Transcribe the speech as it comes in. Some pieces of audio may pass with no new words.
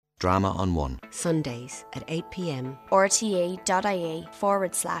Drama on One. Sundays at 8 p.m.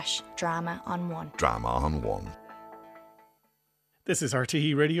 rte.ie/drama on one. Drama on One. This is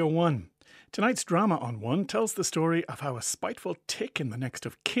RTE Radio 1. Tonight's Drama on One tells the story of how a spiteful tick in the next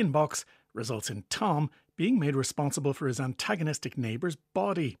of kin box results in Tom being made responsible for his antagonistic neighbour's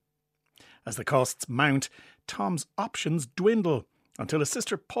body. As the costs mount, Tom's options dwindle until his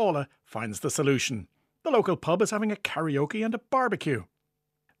sister Paula finds the solution. The local pub is having a karaoke and a barbecue.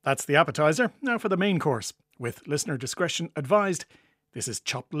 That's the appetiser. Now for the main course. With listener discretion advised, this is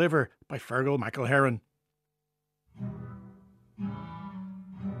Chopped Liver by Fergal McElherran.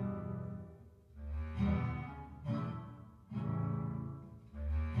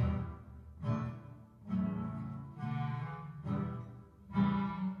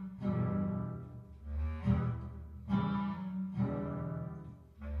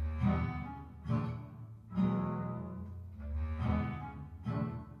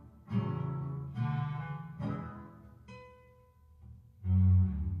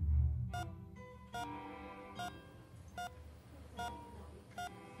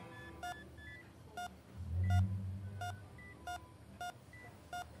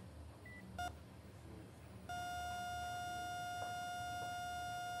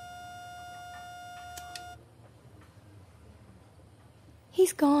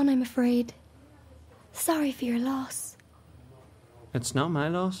 He's gone, I'm afraid. Sorry for your loss. It's not my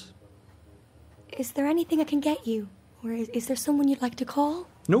loss. Is there anything I can get you? Or is there someone you'd like to call?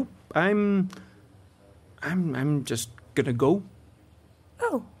 Nope, I'm just gonna go.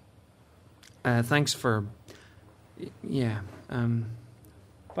 Oh. Thanks for... Yeah,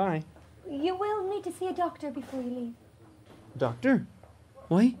 bye. You will need to see a doctor before you leave. Doctor?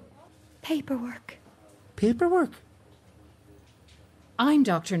 Why? Paperwork. Paperwork? I'm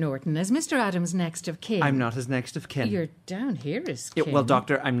Dr. Norton, as Mr. Adams' next of kin. I'm not his next of kin. You're down here as kin. Yeah, well,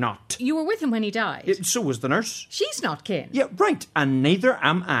 Doctor, I'm not. You were with him when he died. So was the nurse. She's not kin. Yeah, right, and neither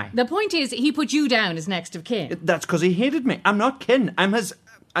am I. The point is, he put you down as next of kin. That's because he hated me. I'm not kin. I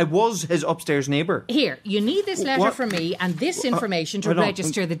was his upstairs neighbour. Here, you need this letter What? from me and this information to Hold on.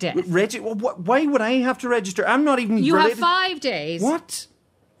 register the death. Why would I have to register? I'm not even You related. have 5 days. What?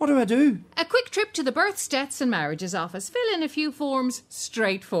 What do I do? A quick trip to the births, deaths and marriages office. Fill in a few forms.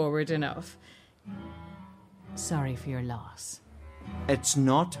 Straightforward enough. Sorry for your loss. It's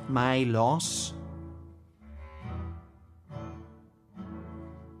not my loss.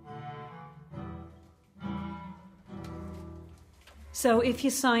 So if you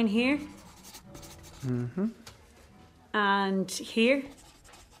sign here, and here,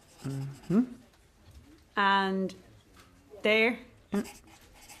 and there,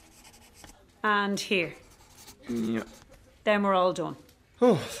 and here, Yeah. then we're all done.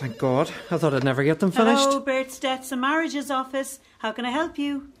 Oh, thank God. I thought I'd never get them finished. Hello, births, deaths and marriages office. How can I help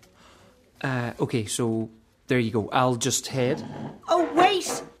you? Okay, so there you go. I'll just head. Oh,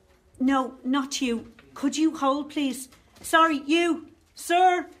 wait! No, not you. Could you hold, please? Sorry, you.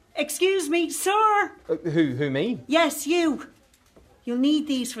 Sir! Excuse me, sir! Who, me? Yes, you. You'll need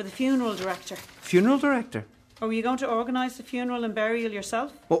these for the funeral director. Funeral director? Or were you going to organise the funeral and burial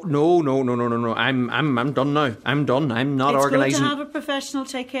yourself? Oh, no. I'm done now. I'm done. I'm not organising. It's good to have a professional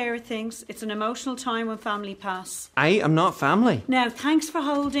take care of things. It's an emotional time when family pass. I am not family. Now, thanks for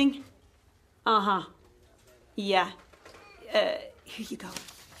holding. Yeah. Here you go.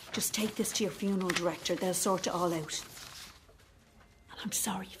 Just take this to your funeral director. They'll sort it all out. And I'm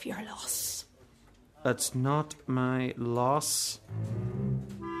sorry for your loss. That's not my loss.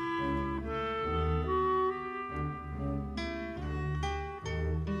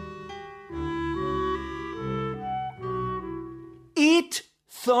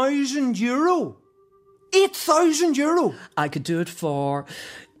 €8,000. €8,000. I could do it for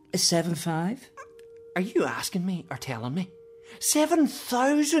 7.5. Are you asking me or telling me?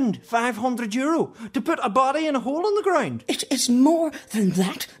 €7,500 to put a body in a hole in the ground? It's more than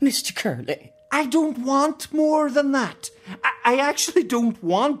that, Mr. Curley. I don't want more than that. I actually don't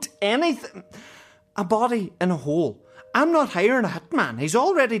want anything. A body in a hole. I'm not hiring a hitman. He's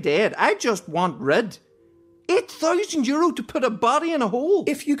already dead. I just want rid. €8,000 to put a body in a hole.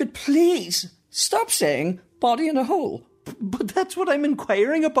 If you could please stop saying body in a hole. But that's what I'm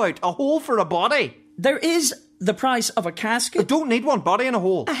inquiring about. A hole for a body. There is the price of a casket. I don't need one body in a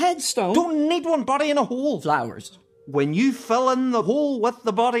hole. A headstone. Don't need one body in a hole. Flowers. When you fill in the hole with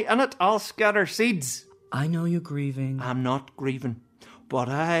the body in it, I'll scatter seeds. I know you're grieving. I'm not grieving. But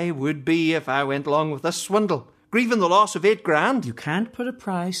I would be if I went along with this swindle. Grieving the loss of $8,000. You can't put a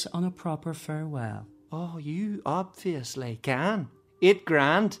price on a proper farewell. Oh, you obviously can.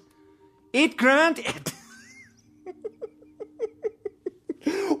 $8,000. $8,000?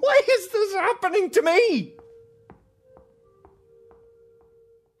 Why is this happening to me?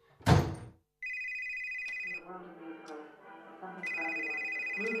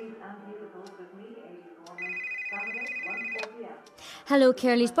 Hello,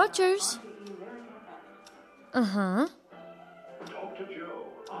 Curly's Butchers.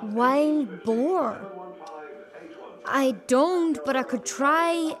 Wild boar. I don't, but I could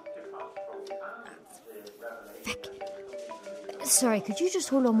try. Vic. Sorry, could you just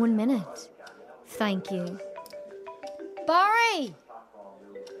hold on 1 minute? Thank you. Barry!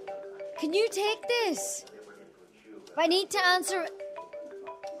 Can you take this? I need to answer.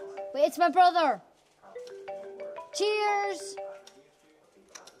 Wait, it's my brother. Cheers!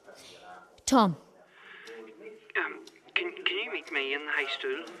 Tom. Can you meet me in the high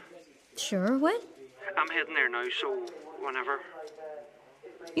stool? Sure, when? I'm heading there now, so whenever.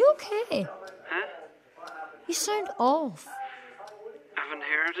 You okay? Huh? You sound off. I've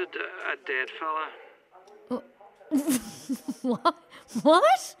inherited a dead fella.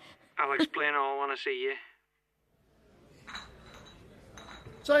 What? I'll explain all when I see you.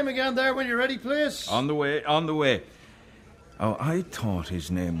 Same again there when you're ready, please. On the way. Oh, I thought his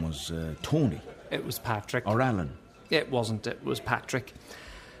name was Tony. It was Patrick. Or Alan. It wasn't, it was Patrick.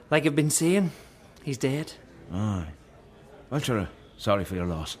 Like I've been saying, he's dead. Aye. Well, sure, sorry for your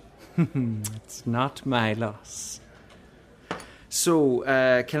loss. It's not my loss. So,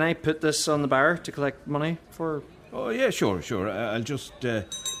 can I put this on the bar to collect money for... Oh, yeah, sure. I'll just... All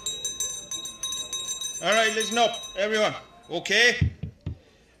right, listen up, everyone. Okay?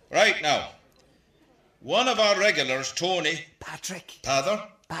 Right now. One of our regulars, Tony... Patrick. Pardon?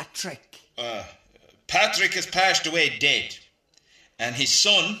 Patrick. Patrick has passed away dead. And his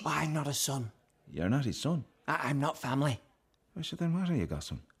son... Oh, I'm not his son. You're not his son? I'm not family. Well, so then what are you,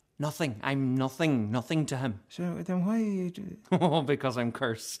 Gosson? Nothing. I'm nothing to him. So then why... Oh, because I'm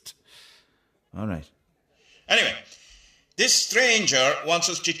cursed. All right. Anyway, this stranger wants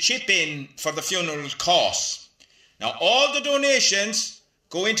us to chip in for the funeral costs. Now, all the donations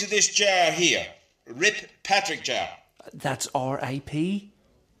go into this jar here. Rip Patrick jar. That's R.I.P.?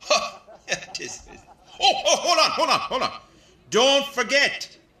 It is. Oh, hold on. Don't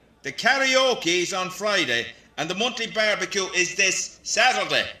forget, the karaoke is on Friday and the monthly barbecue is this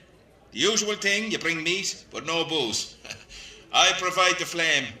Saturday. The usual thing, you bring meat but no booze. I provide the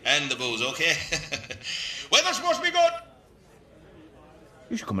flame and the booze, okay? Weather's supposed to be good.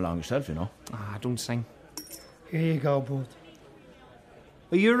 You should come along yourself, you know. Don't sing. Here you go, bud.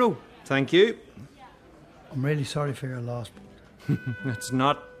 €1. Thank you. I'm really sorry for your loss, bud. It's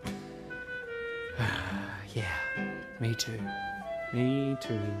not... Yeah, me too. Hey,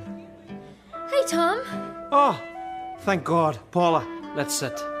 Tom. Oh, thank God. Paula, let's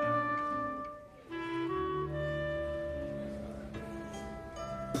sit.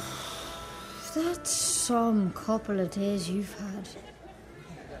 That's some couple of days you've had.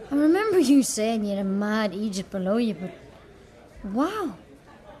 I remember you saying you had a mad Egypt below you, but... Wow.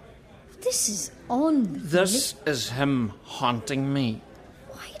 This is unbelievable. This is him haunting me.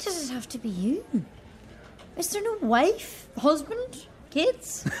 Why does it have to be you? Is there no wife, husband,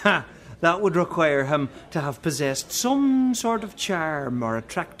 kids? That would require him to have possessed some sort of charm or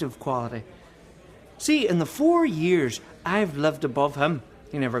attractive quality. See, in the 4 years I've lived above him,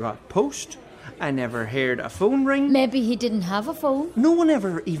 he never got post. I never heard a phone ring. Maybe he didn't have a phone. No one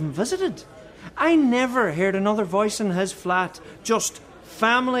ever even visited. I never heard another voice in his flat. Just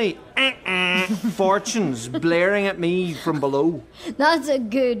family fortunes blaring at me from below. That's a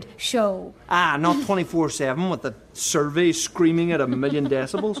good show. Not 24/7 with the survey screaming at 1,000,000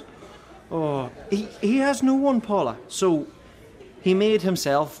 decibels. Oh, he has no one, Paula. So he made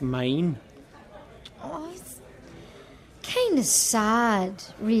himself mine. Oh, it's kind of sad,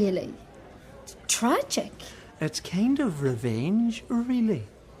 really. It's tragic. It's kind of revenge, really.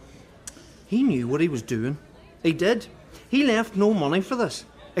 He knew what he was doing. He did. He left no money for this.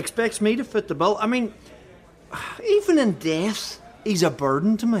 Expects me to foot the bill. I mean, even in death, he's a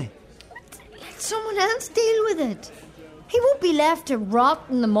burden to me. Let someone else deal with it. He won't be left to rot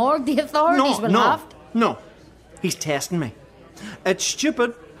in the morgue. The authorities will have to. No, he's testing me. It's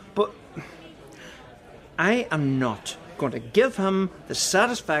stupid, but I am not going to give him the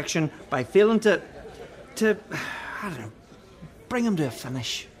satisfaction by failing to I don't know, bring him to a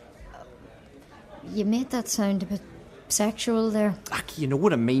finish. You made that sound a bit sexual there. You know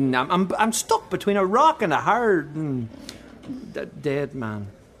what I mean. I'm stuck between a rock and a hard dead man.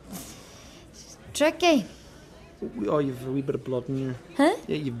 Tricky. Oh, you've a wee bit of blood in your... Huh?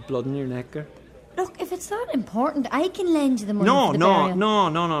 Yeah, you've blood in your neck. Look, if if it's that important, I can lend you the money No, for the no,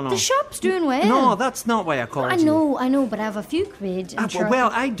 burial. no. The shop's doing well. No, that's not why I called I you. know, but I have a few quid. I'm sure Well,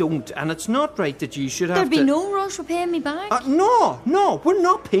 I don't, and it's not right that you should have There'd be to... no rush for paying me back. No, we're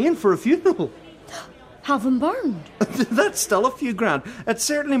not paying for a funeral. Have them burned. That's still a few grand. It's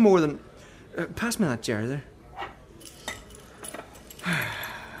certainly more than... pass me that jar there.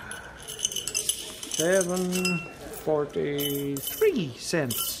 7.43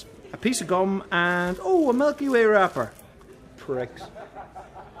 cents. A piece of gum and, a Milky Way wrapper. Pricks.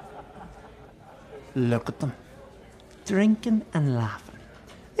 Look at them. Drinking and laughing.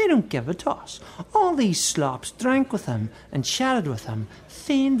 They don't give a toss. All these slops drank with him and chatted with him,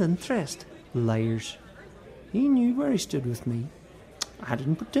 feigned interest. Liars. He knew where he stood with me. I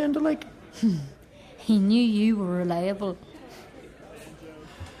didn't pretend to like him. He knew you were reliable.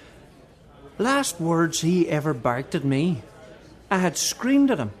 Last words he ever barked at me. I had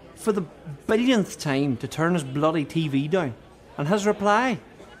screamed at him for the billionth time to turn his bloody TV down. And his reply...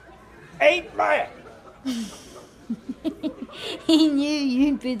 Ain't my... He knew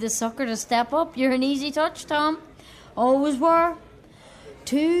you'd be the sucker to step up. You're an easy touch, Tom. Always were.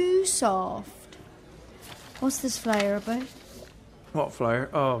 Too soft. What's this flyer about? What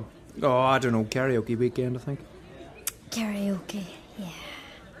flyer? Oh, I don't know. Karaoke weekend, I think. Karaoke, yeah.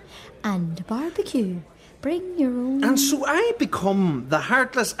 And a barbecue. Bring your own... And so I become the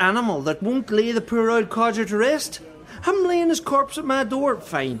heartless animal that won't lay the poor old codger to rest? Him laying his corpse at my door,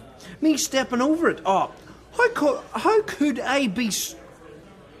 fine. Me stepping over it, how could I be...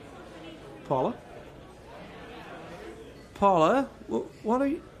 Paula? Paula? What are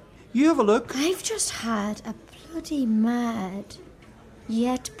you... You have a look. I've just had a bloody mad,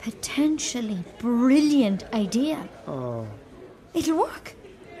 yet potentially brilliant idea. Oh. It'll work.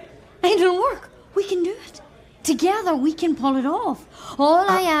 It'll work. We can do it. Together we can pull it off. All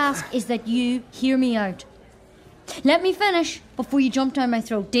I ask is that you hear me out. Let me finish before you jump down my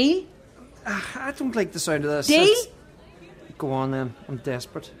throat. Deal? I don't like the sound of this. Deal? Go on then. I'm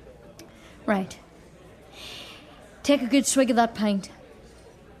desperate. Right. Take a good swig of that pint.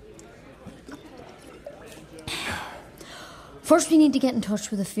 First we need to get in touch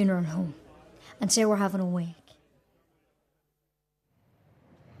with the funeral home and say we're having a wake.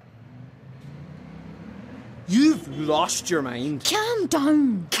 You've lost your mind. Calm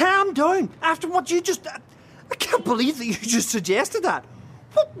down. Calm down. After what you just... I can't believe that you just suggested that.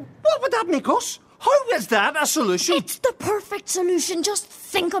 What would that make us? How is that a solution? It's the perfect solution. Just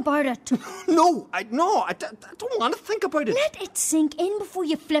think about it. No, I don't want to think about it. Let it sink in before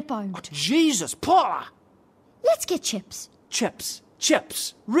you flip out. Oh, Jesus, Paula. Let's get chips. Chips.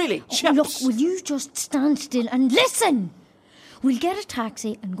 Really, chips. Look, will you just stand still and listen? We'll get a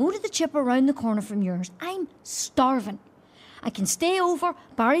taxi and go to the chip around the corner from yours. I'm starving. I can stay over.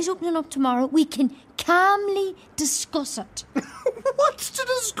 Barry's opening up tomorrow. We can calmly discuss it. What's to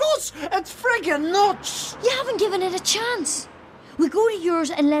discuss? It's friggin' nuts. You haven't given it a chance. We go to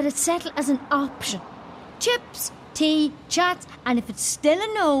yours and let it settle as an option. Chips, tea, chats, and if it's still a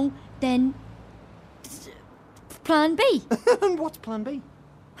no, then plan B. And what's plan B?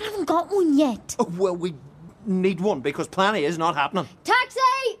 I haven't got one yet. Oh, well, we need one because plan A is not happening. Taxi!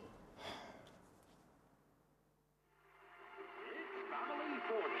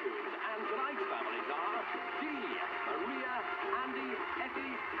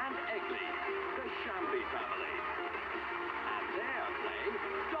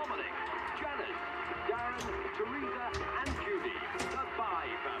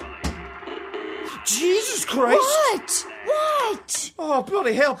 Jesus Christ! What? Oh,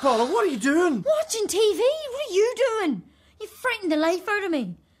 bloody hell, Paula, what are you doing? Watching TV? What are you doing? You frightened the life out of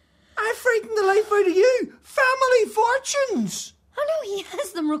me. I frightened the life out of you. Family Fortunes. I know, he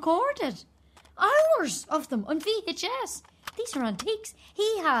has them recorded. Hours of them on VHS. These are antiques.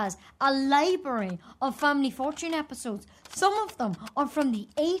 He has a library of Family Fortune episodes. Some of them are from the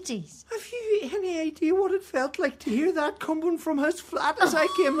 80s. Have you any idea what it felt like to hear that coming from his flat as I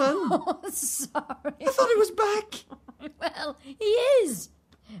came in? Oh, sorry. I thought he was back. Well, he is.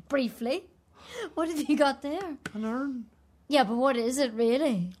 Briefly. What have you got there? An urn. Yeah, but what is it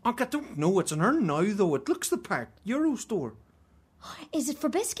really? I don't know. It's an urn now, though. It looks the part. Euro store. Is it for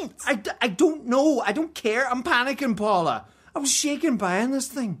biscuits? I don't know. I don't care. I'm panicking, Paula. I was shaking buying this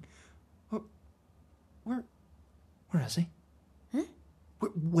thing. Where is he? Huh?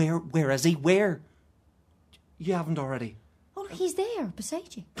 Where is he? Where? You haven't already. Oh, he's there,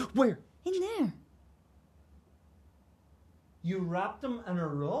 beside you. Where? In there. You wrapped him in a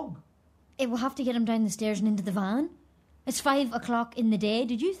rug? We'll have to get him down the stairs and into the van. It's 5 o'clock in the day.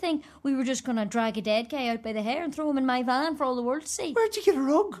 Did you think we were just going to drag a dead guy out by the hair and throw him in my van for all the world to see? Where'd you get a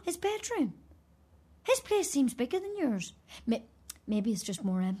rug? His bedroom. His place seems bigger than yours. Maybe it's just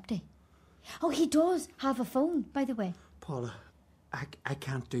more empty. Oh, he does have a phone, by the way. Paula, I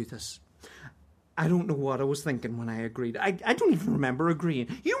can't do this. I don't know what I was thinking when I agreed. I don't even remember agreeing.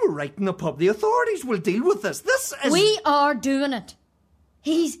 You were right in the pub. The authorities will deal with this. This is... We are doing it.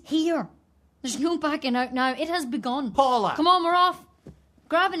 He's here. There's no backing out now. It has begun. Paula! Come on, we're off.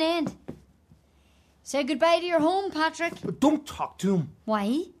 Grab an end. Say goodbye to your home, Patrick. But don't talk to him.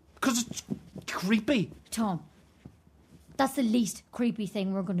 Why? Because it's creepy. Tom, that's the least creepy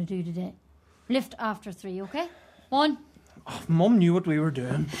thing we're going to do today. Lift after 3, okay? 1. Oh, Mum knew what we were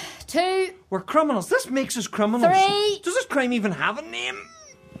doing. 2. We're criminals. This makes us criminals. 3. Does this crime even have a name?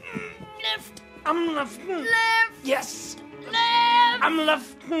 Lift. I'm lifting. Lift. Yes. Lift. I'm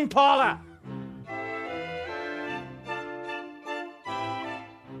lifting, Paula.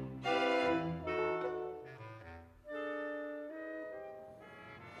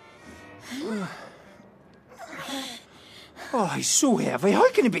 Oh, he's so heavy.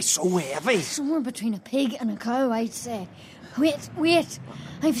 How can he be so heavy? Somewhere between a pig and a cow, I'd say. Wait.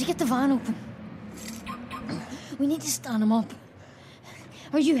 I have to get the van open. We need to stand him up.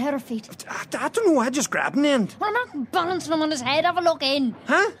 Are you head or feet? I don't know. I just grabbed an end. Well, I'm not balancing him on his head. Have a look in.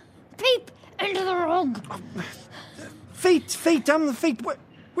 Huh? Peep into the rug. Feet. I'm the feet.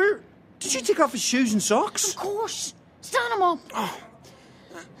 Where? Did you take off his shoes and socks? Of course. Stand him up. Oh.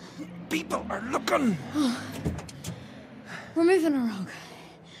 People are looking. We're moving a rug.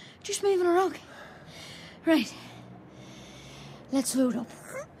 Just moving a rug. Right. Let's load up.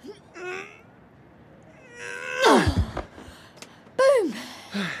 Boom.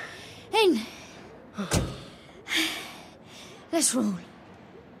 In. Let's roll.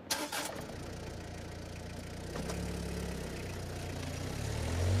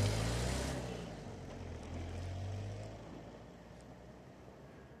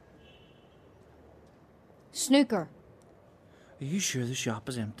 Snooker. Are you sure the shop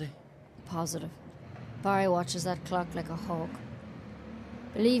is empty? Positive. Barry watches that clock like a hawk.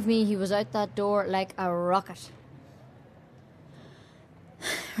 Believe me, he was out that door like a rocket.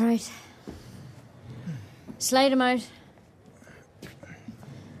 Right. Slide him out.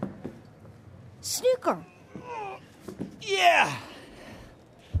 Snooker. Yeah.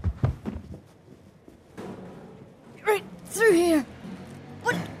 Right, through here.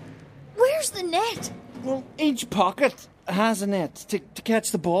 What? Where's the net? Well, each pocket has a net to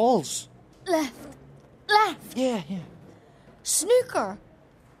catch the balls. Left. Yeah. Snooker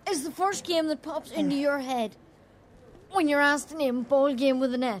is the first game that pops into your head when you're asked to name a ball game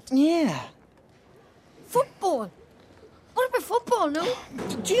with a net. Yeah. Football. What about football, no?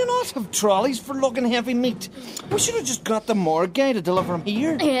 Do you not have trolleys for lugging heavy meat? We should have just got the morgue guy to deliver him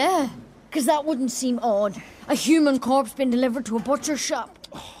here. Yeah, because that wouldn't seem odd. A human corpse being delivered to a butcher's shop.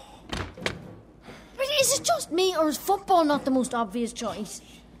 But is it just me, or is football not the most obvious choice?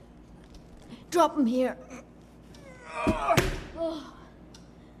 Drop him here. Oh.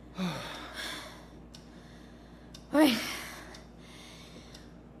 Right.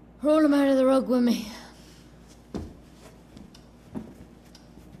 Roll him out of the rug with me.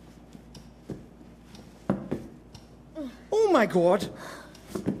 Oh my God.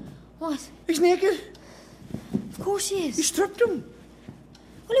 What? He's naked. Of course he is. You stripped him.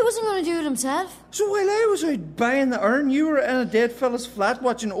 Well, he wasn't going to do it himself. So while I was out buying the urn, you were in a dead fella's flat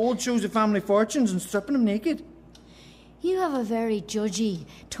watching old shows of family fortunes and stripping him naked. You have a very judgy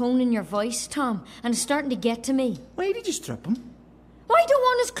tone in your voice, Tom, and it's starting to get to me. Why did you strip him? Why do you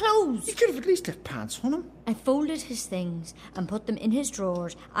want his clothes? You could have at least left pants on him. I folded his things and put them in his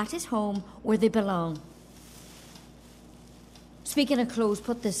drawers at his home where they belong. Speaking of clothes,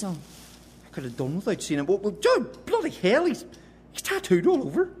 put this on. I could have done without seeing him. Well, bloody hell, he's tattooed all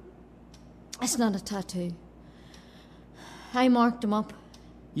over. It's not a tattoo. I marked him up.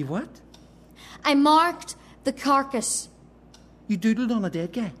 You what? I marked the carcass. You doodled on a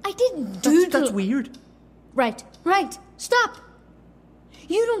dead guy? I didn't doodle. That's weird. Right. Stop.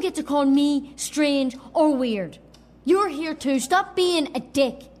 You don't get to call me strange or weird. You're here too. Stop being a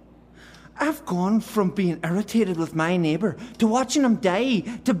dick. I've gone from being irritated with my neighbour to watching him die,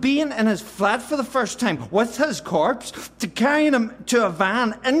 to being in his flat for the first time with his corpse, to carrying him to a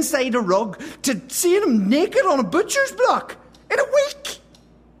van inside a rug, to seeing him naked on a butcher's block in a week.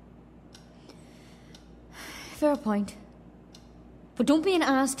 Fair point. But don't be an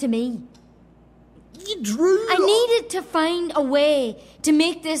ass to me. You drew. I needed to find a way to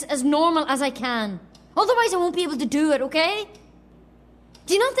make this as normal as I can. Otherwise I won't be able to do it, okay?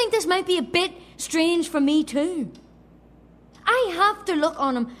 Do you not think this might be a bit strange for me too? I have to look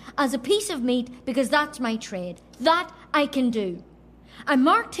on him as a piece of meat because that's my trade. That I can do. I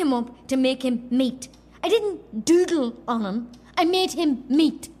marked him up to make him meat. I didn't doodle on him. I made him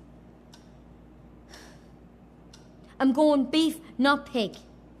meat. I'm going beef, not pig.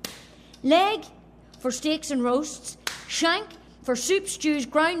 Leg for steaks and roasts. Shank for soup, stews,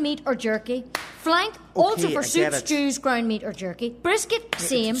 ground meat or jerky. Flank also for soup, stews, ground meat or jerky. Brisket,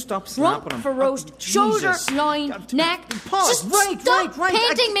 same. Stop slapping Rump him. for roast. Shoulder, loin, neck. Pause. Just stop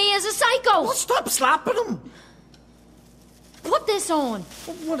painting me as a psycho. Well, stop slapping him. Put this on.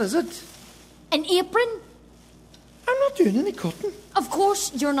 What is it? An apron? I'm not doing any cutting. Of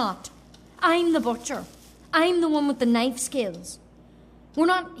course you're not. I'm the butcher. I'm the one with the knife skills. We're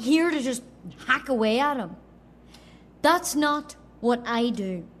not here to just hack away at him. That's not what I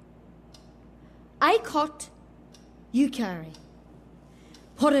do. I cut, you carry.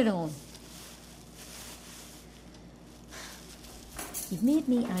 Put it on. You've made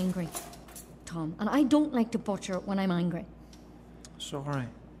me angry, Tom, and I don't like to butcher when I'm angry. Sorry.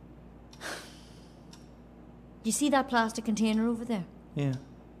 You see that plastic container over there? Yeah.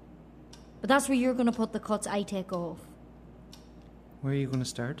 But that's where you're going to put the cuts I take off. Where are you going to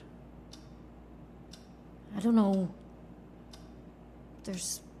start? I don't know.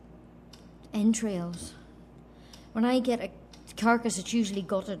 There's entrails. When I get a carcass, it's usually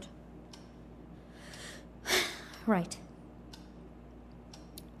gutted. Right.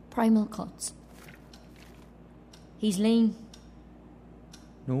 Primal cuts. He's lean.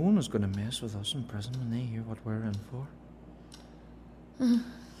 No one is going to mess with us in prison when they hear what we're in for.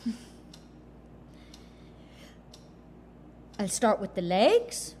 I'll start with the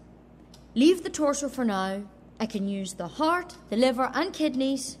legs. Leave the torso for now. I can use the heart, the liver and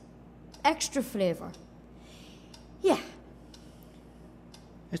kidneys. Extra flavour. Yeah.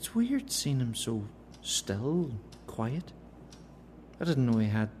 It's weird seeing him so still, quiet. I didn't know he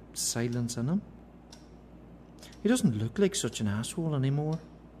had silence in him. He doesn't look like such an asshole anymore.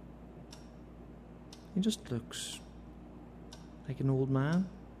 He just looks like an old man.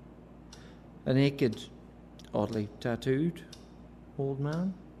 A naked, oddly tattooed old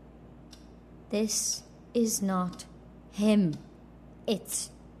man. This is not him. It's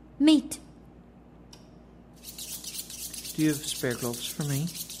meat. Do you have spare gloves for me?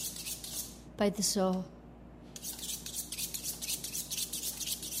 By the saw.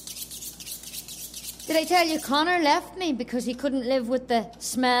 Did I tell you Connor left me because he couldn't live with the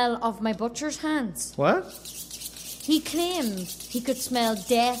smell of my butcher's hands? What? He claimed he could smell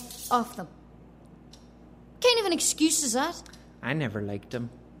death off them. Kind of an excuse is that? I never liked him.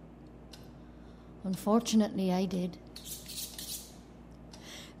 Unfortunately, I did.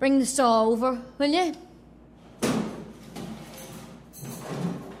 Bring the saw over, will you?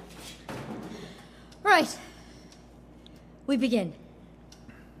 Right. We begin.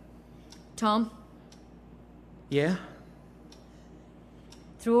 Tom? Yeah?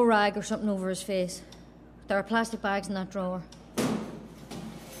 Throw a rag or something over his face. There are plastic bags in that drawer.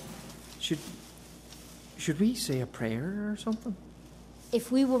 Should we say a prayer or something?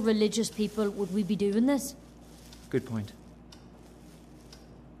 If we were religious people, would we be doing this? Good point.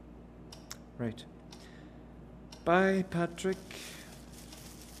 Right. Bye, Patrick.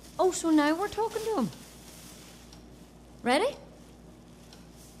 Oh, so now we're talking to him. Ready?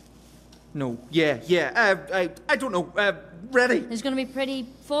 No. Yeah. I don't know. Ready? It's going to be pretty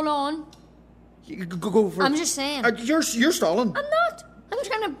full on. Go for it. I'm just saying. You're stalling. I'm not. I'm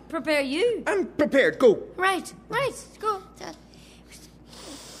trying to prepare you. I'm prepared. Go. Right. Go.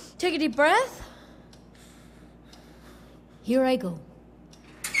 Take a deep breath. Here I go.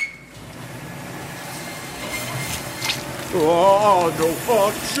 Oh, no.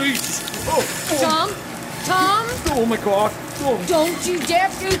 Oh, jeez. Tom? Oh, my God. Oh. Don't you dare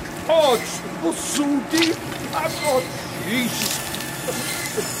puke. Oh, it was so deep. Oh, Jesus.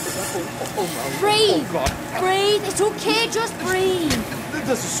 Oh, Breathe. Oh, God. Breathe. It's okay. Just breathe.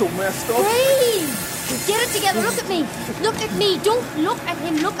 This is so messed up. Breathe. Get it together. Look at me. Look at me. Don't look at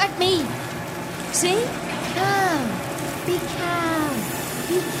him. Look at me. See? Calm. Be calm.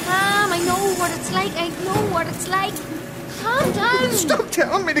 Be calm. I know what it's like. Calm down. Stop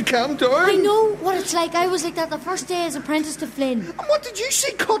telling me to calm down. I know what it's like. I was like that the first day as apprentice to Flynn. And what did you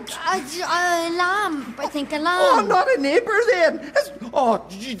see, cunt? A lamb. I think a lamb. Oh, not a neighbour then.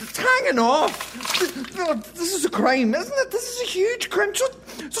 It's hanging off. This is a crime, isn't it? This is a huge crime.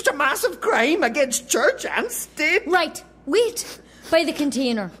 Such a massive crime against church and state. Right. Wait by the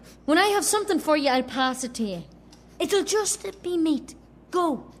container. When I have something for you, I'll pass it to you. It'll just be meat.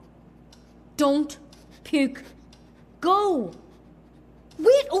 Go. Don't puke. Go.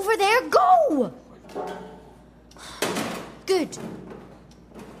 Wait over there. Go. Good.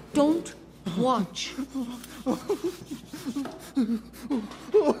 Don't watch.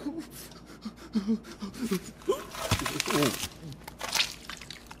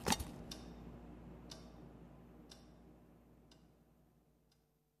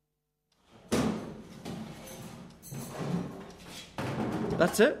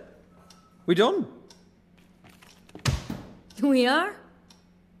 That's it. We done. We are?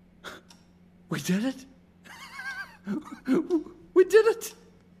 We did it. We did it.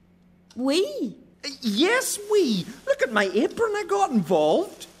 We? Yes, we. Look at my apron. I got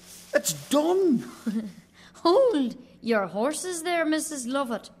involved. It's done. Hold your horses there, Mrs.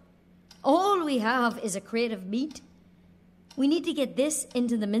 Lovett. All we have is a crate of meat. We need to get this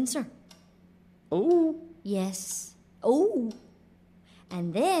into the mincer. Oh. Yes. Oh.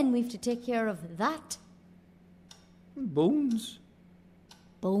 And then we've to take care of that. Bones.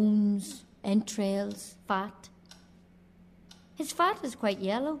 Bones, entrails, fat. His fat is quite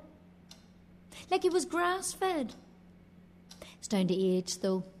yellow. Like it was grass-fed. It's down to age,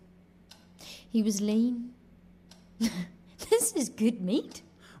 though. He was lean. This is good meat.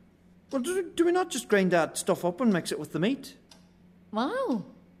 Well, do we not just grind that stuff up and mix it with the meat? Wow.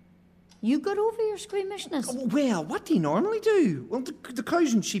 You got over your squeamishness. Oh, well, what do you normally do? Well, the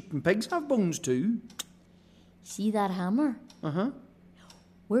cows and sheep and pigs have bones too. See that hammer? Uh-huh.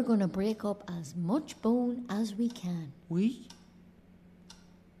 We're going to break up as much bone as we can. We?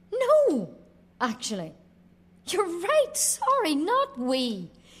 No, actually. You're right. Sorry, not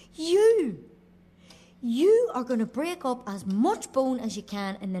we. You. You are going to break up as much bone as you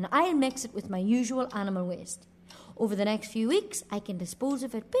can, and then I'll mix it with my usual animal waste. Over the next few weeks, I can dispose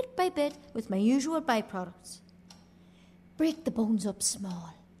of it bit by bit with my usual byproducts. Break the bones up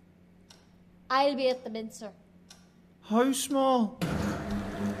small. I'll be at the mincer. How small?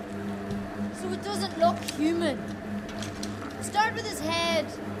 So it doesn't look human. Start with his head.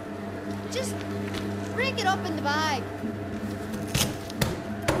 Just break it up in the bag.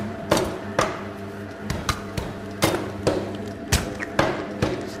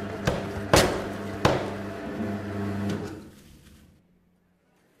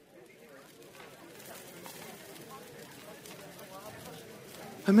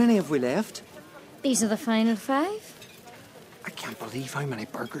 How many have we left? These are the final 5. I can't believe how many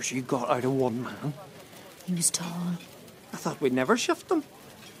burgers you got out of one man. He was tall. I thought we'd never shift them.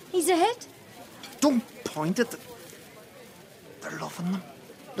 He's a hit. Don't point at them. They're loving them.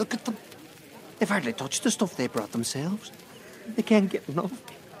 Look at them. They've hardly touched the stuff they brought themselves. They can't get enough.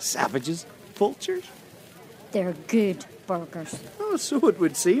 Savages. Vultures. They're good burgers. Oh, so it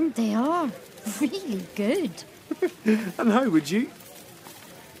would seem. They are. Really good. And how would you...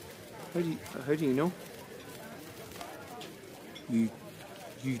 How do you know? You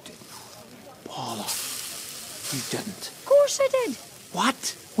didn't. Paula, you didn't. Of course I did.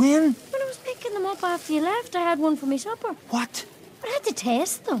 What? When? When I was making them up after you left, I had one for my supper. What? I had to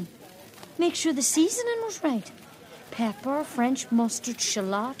taste them. Make sure the seasoning was right. Pepper, French mustard,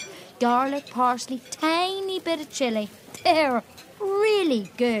 shallot, garlic, parsley, tiny bit of chilli. They're really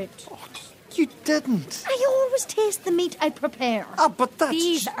good. Oh, you didn't. I always taste the meat I prepare. Ah, but that's...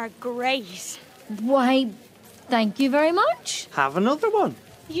 These are great. Why, thank you very much. Have another one.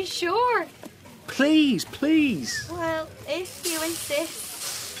 You sure? Please, please. Well, if you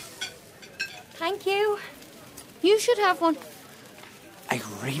insist. Thank you. You should have one. I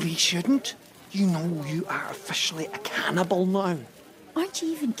really shouldn't. You know you are officially a cannibal now. Aren't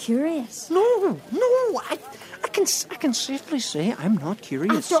you even curious? No, I can safely say I'm not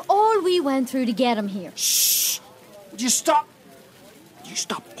curious. After all we went through to get him here. Shh! Would you stop? You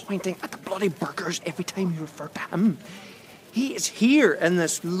stop pointing at the bloody burgers every time you refer to him. He is here in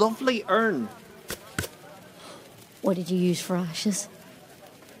this lovely urn. What did you use for ashes?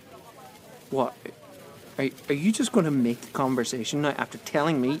 What? Are you just going to make the conversation now after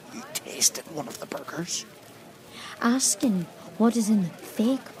telling me you tasted one of the burgers? Asking what is in the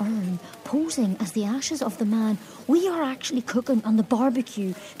fake urn posing as the ashes of the man we are actually cooking on the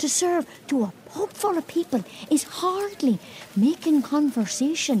barbecue to serve to a pub full of people is hardly making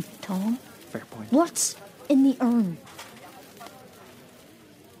conversation, Tom. Fair point. What's in the urn?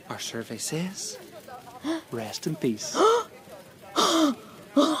 Our survey says, rest in peace.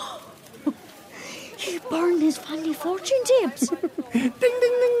 He burned his family fortune tapes. Ding, ding,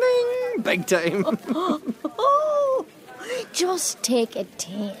 ding, ding. Big time. Oh, just take a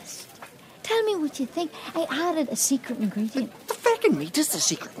taste. Tell me what you think. I added a secret ingredient. The fucking meat is the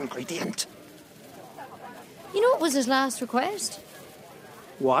secret ingredient. You know what was his last request?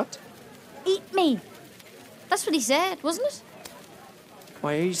 What? Eat me. That's what he said, wasn't it?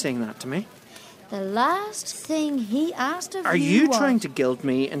 Why are you saying that to me? The last thing he asked of Are you was... trying to guilt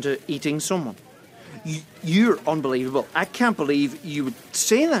me into eating someone? You're unbelievable. I can't believe you would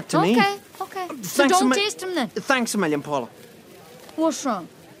say that to me. Okay. So Thanks don't a mi- taste them then. Thanks a million, Paula. What's wrong?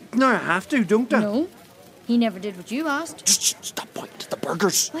 No, I have to, don't I? No. He never did what you asked. Just stop pointing at the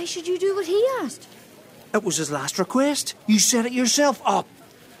burgers. Why should you do what he asked? It was his last request. You said it yourself. Oh.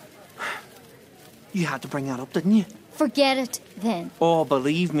 You had to bring that up, didn't you? Forget it then. Oh,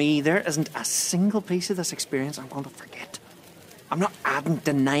 believe me, there isn't a single piece of this experience I'm going to forget. I'm not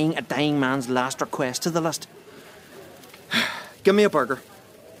denying a dying man's last request to the list. Give me a burger.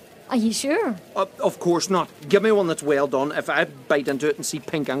 Are you sure? Of course not. Give me one that's well done. If I bite into it and see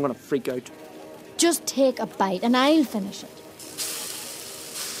pink, I'm going to freak out. Just take a bite and I'll finish it.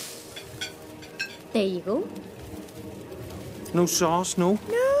 There you go. No sauce, no?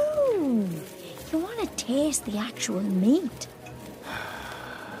 No. You want to taste the actual meat.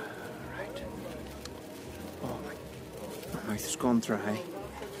 Right. Oh, my mouth has gone dry.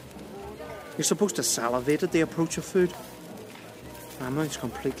 You're supposed to salivate at the approach of food. My mouth's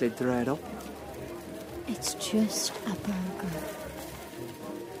completely dried up. It's just a burger.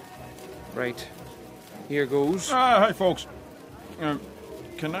 Right. Here goes. Hi, folks.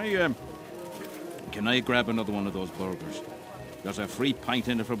 Can I grab another one of those burgers? There's a free pint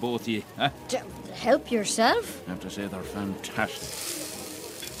in it for both of you. Huh? Help yourself. I have to say they're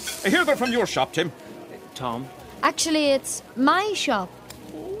fantastic. I hear they're from your shop, Tim. Tom? Actually, it's my shop.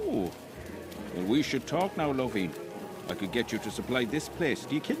 Oh. Well, we should talk now, Lovine. I could get you to supply this place.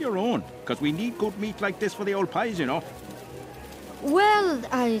 Do you kill your own? Because we need good meat like this for the old pies, you know. Well,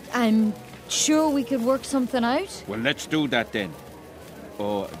 I'm sure we could work something out. Well, let's do that then.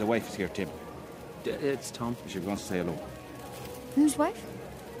 Oh, the wife is here, Tim. It's Tom. She wants to say hello. Whose wife?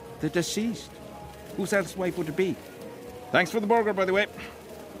 The deceased. Whose else wife would it be? Thanks for the burger, by the way.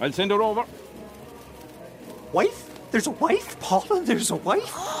 I'll send her over. Wife? There's a wife? Paula, there's a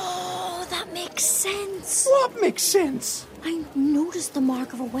wife? Oh, that makes sense. What makes sense? I noticed the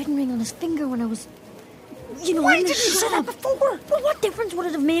mark of a wedding ring on his finger when I was... Why in the didn't you say that shop. before? Well, what difference would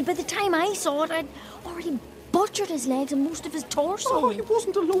it have made? By the time I saw it, I'd already butchered his legs and most of his torso. Oh, he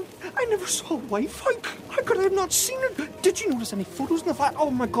wasn't alone. I never saw a wife. How could I have not seen it? Did you notice any photos in the flat? Oh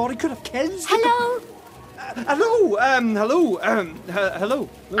my God, he could have kids. Hello? Hello.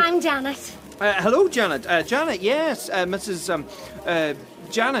 I'm Janet. Hello, Janet. Janet, yes. Mrs.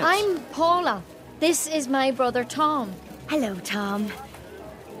 Janet. I'm Paula. This is my brother Tom. Hello, Tom.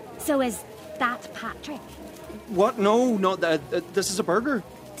 So is that Patrick? What? No, not that. This is a burger.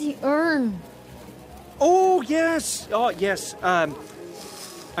 The urn. Oh, yes. Oh, yes. I'm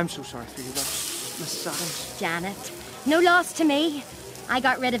so sorry for your loss, Mrs. Adams. Janet. No loss to me. I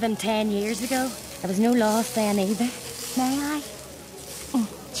got rid of him 10 years ago. There was no loss then either. May I?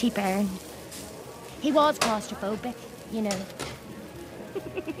 Cheap urn. He was claustrophobic, you know.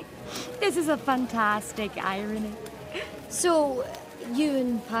 This is a fantastic irony. So, you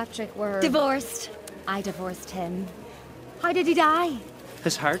and Patrick were... Divorced. I divorced him. How did he die?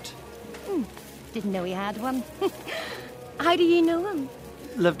 His heart? Didn't know he had one. How do you know him?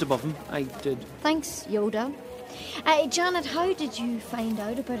 Lived above him. I did. Thanks, Yoda. Janet, how did you find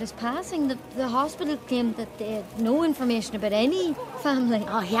out about his passing? The hospital claimed that they had no information about any family.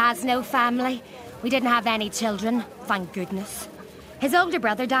 Oh, he has no family. We didn't have any children, thank goodness. His older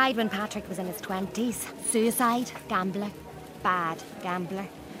brother died when Patrick was in his 20s. Suicide, gambler, bad gambler.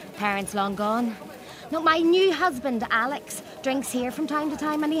 Parents long gone. No, my new husband, Alex, drinks here from time to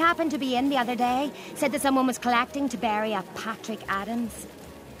time, and he happened to be in the other day. Said that someone was collecting to bury a Patrick Adams.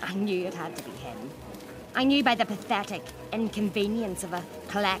 I knew it had to be him. I knew by the pathetic inconvenience of a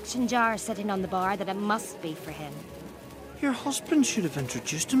collection jar sitting on the bar that it must be for him. Your husband should have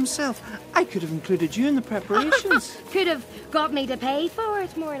introduced himself. I could have included you in the preparations. Could have got me to pay for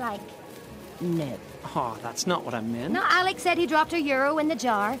it, more like. No. Oh, that's not what I meant. No, Alex said he dropped €1 in the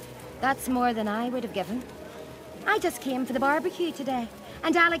jar. That's more than I would have given. I just came for the barbecue today,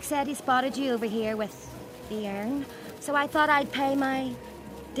 and Alex said he spotted you over here with the urn, so I thought I'd pay my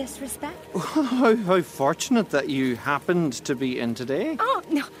disrespect. How fortunate that you happened to be in today. Oh,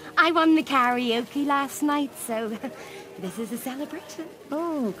 no, I won the karaoke last night, so this is a celebration.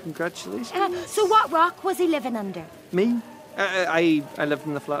 Oh, congratulations. So what rock was he living under? Me? I lived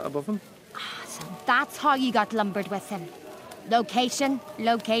in the flat above him. So that's how you got lumbered with him. Location,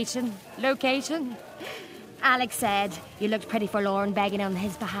 location, location. Alex said you looked pretty forlorn begging on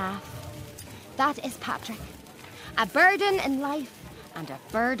his behalf. That is Patrick. A burden in life and a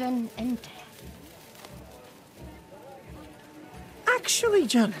burden in death. Actually,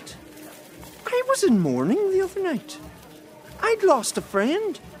 Janet, I was in mourning the other night. I'd lost a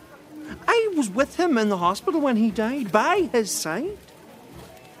friend. I was with him in the hospital when he died, by his side.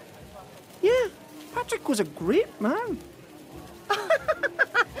 Yeah, Patrick was a great man.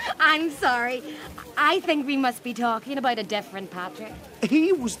 I'm sorry. I think we must be talking about a different Patrick.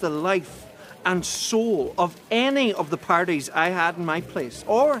 He was the life and soul of any of the parties I had in my place,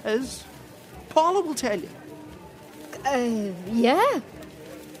 or his. Paula will tell you. Yeah.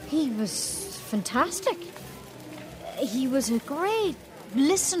 He was fantastic. He was a great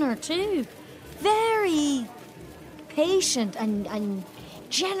listener too. Very patient and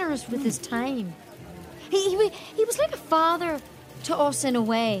generous with his time. He was like a father to us in a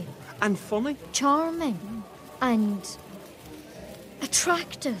way. And funny. Charming. And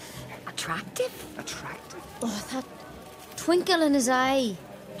attractive. Attractive? Attractive? Oh, that twinkle in his eye.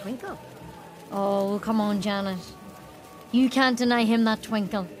 Twinkle? Oh, come on, Janet. You can't deny him that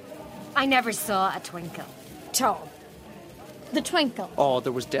twinkle. I never saw a twinkle. Tom. The twinkle. Oh,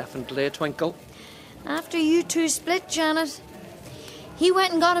 there was definitely a twinkle. After you two split, Janet, he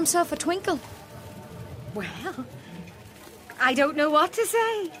went and got himself a twinkle. Well, I don't know what to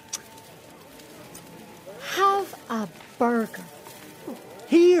say. Have a burger.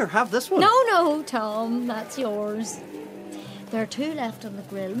 Here, have this one. No, Tom, that's yours. There are 2 left on the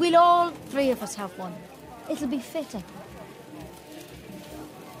grill. We'll all 3 of us have one. It'll be fitting.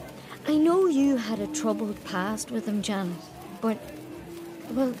 I know you had a troubled past with him, Janet, but,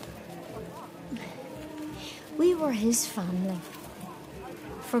 well, we were his family.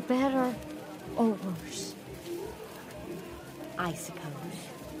 For better or worse. I suppose.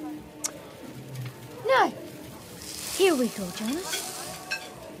 Now, here we go, Janet.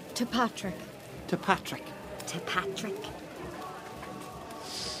 To Patrick. To Patrick. To Patrick.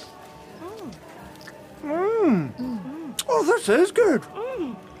 Oh, this is good.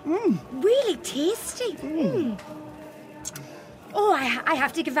 Really tasty. Oh, I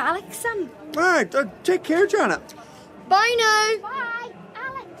have to give Alex some. All right, take care, Janet. Bye now. Bye,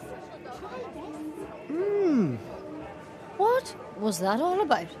 Alex. Try this. What was that all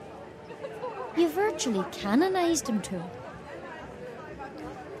about? You virtually canonised him too.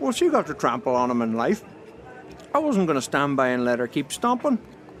 Well, she got to trample on him in life. I wasn't going to stand by and let her keep stomping.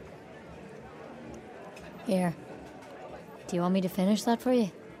 Here. Do you want me to finish that for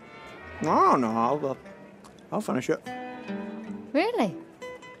you? No, I'll finish it. Really?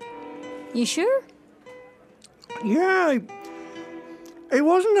 You sure? Yeah, he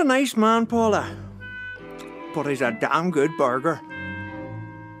wasn't a nice man, Paula. But he's a damn good burger.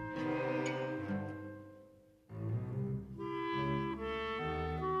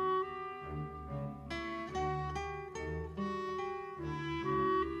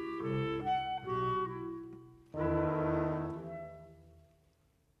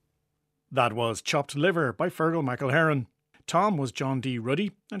 That was Chopped Liver by Fergal McElherran. Tom was John D.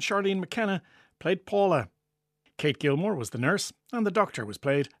 Ruddy and Charlene McKenna played Paula. Kate Gilmore was the nurse and the doctor was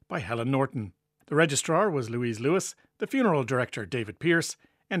played by Helen Norton. The registrar was Louise Lewis, the funeral director David Pearce,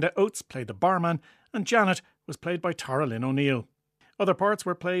 Enda Oates played the barman and Janet was played by Tara Lynn O'Neill. Other parts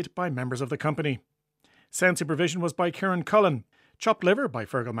were played by members of the company. Sound supervision was by Kieran Cullen. Chopped Liver by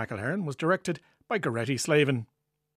Fergal McElherran was directed by Goretti Slavin.